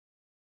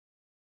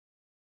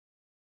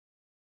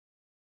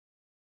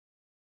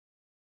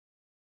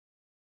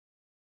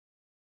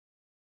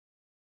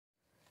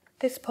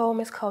This poem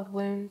is called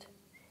Wound.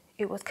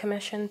 It was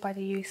commissioned by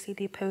the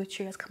UCD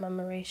Poetry's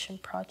Commemoration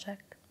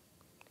project.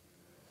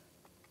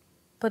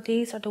 But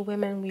these are the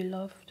women we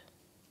loved,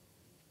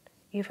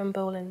 even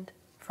Boland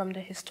from the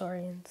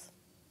historians.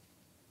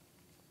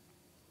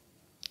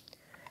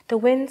 The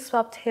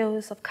wind-swept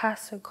hills of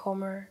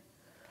Comer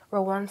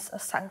were once a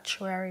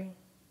sanctuary.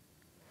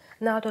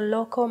 Now the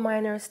local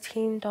miner's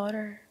teen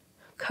daughter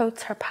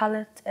coats her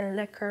palate in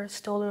liquor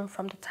stolen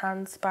from the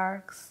tan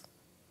sparks.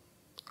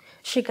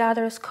 She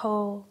gathers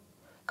coal,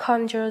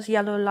 conjures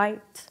yellow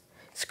light,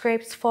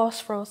 scrapes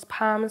phosphorus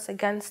palms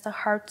against the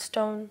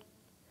hearthstone,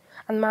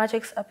 and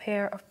magics a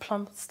pair of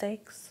plump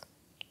steaks.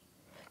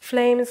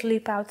 Flames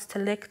leap out to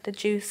lick the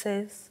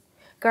juices,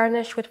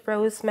 garnish with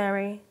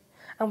rosemary,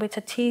 and with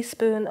a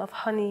teaspoon of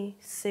honey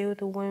seal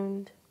the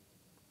wound.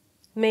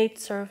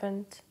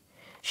 Maidservant,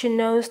 she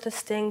knows the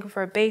sting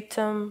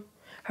verbatim,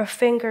 her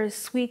fingers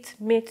sweet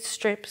meat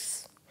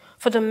strips,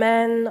 for the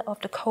men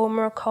of the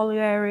Comer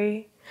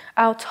colliery,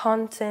 out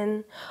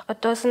hunting, a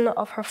dozen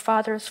of her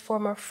father's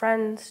former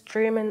friends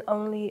dreaming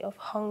only of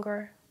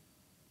hunger.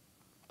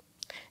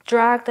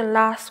 Drag the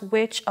last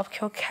witch of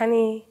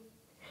Kilkenny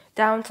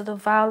down to the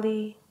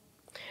valley,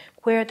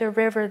 where the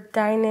river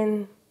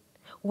Dynin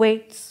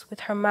waits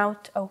with her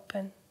mouth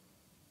open.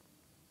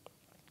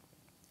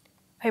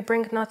 I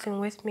bring nothing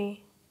with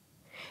me.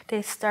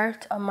 They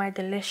start on my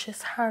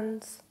delicious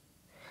hands,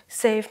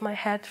 save my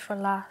head for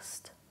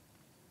last.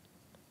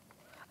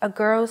 A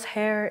girl's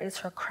hair is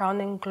her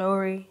crowning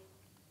glory.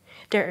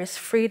 There is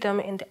freedom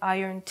in the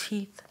iron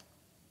teeth.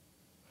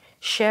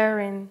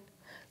 Sharing,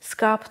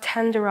 scalp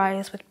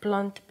tenderized with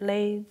blunt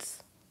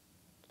blades,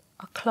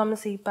 a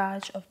clumsy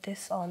badge of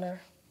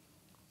dishonor.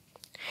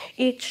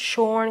 Each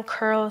shorn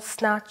curl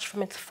snatched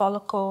from its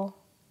follicle.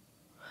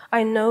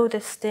 I know the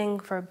sting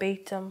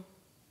verbatim.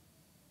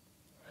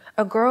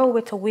 A girl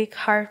with a weak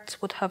heart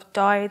would have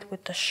died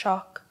with the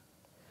shock.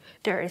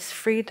 There is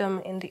freedom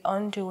in the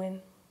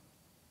undoing.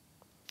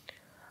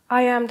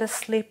 I am the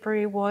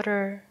slippery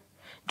water,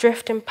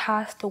 drifting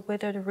past the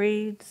withered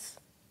reeds.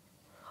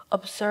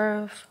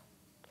 Observe,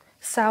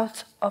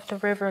 south of the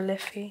river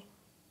Liffey,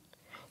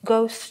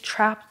 ghosts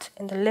trapped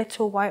in the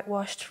little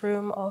whitewashed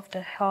room of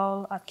the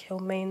hall at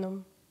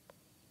Kilmainham.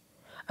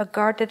 A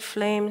guarded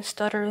flame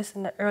stutters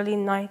in the early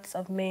nights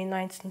of May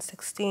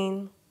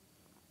 1916.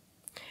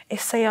 A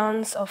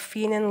seance of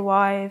fiending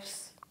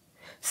wives,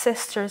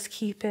 sisters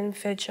keeping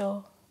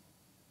vigil,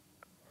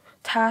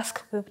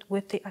 tasked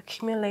with the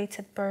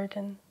accumulated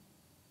burden,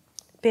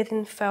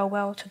 bidding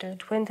farewell to their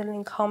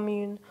dwindling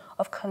commune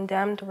of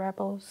condemned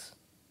rebels,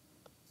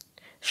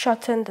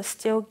 shutting the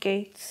steel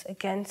gates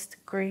against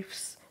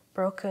grief's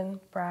broken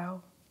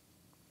brow,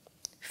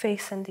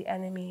 facing the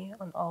enemy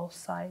on all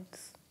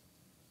sides.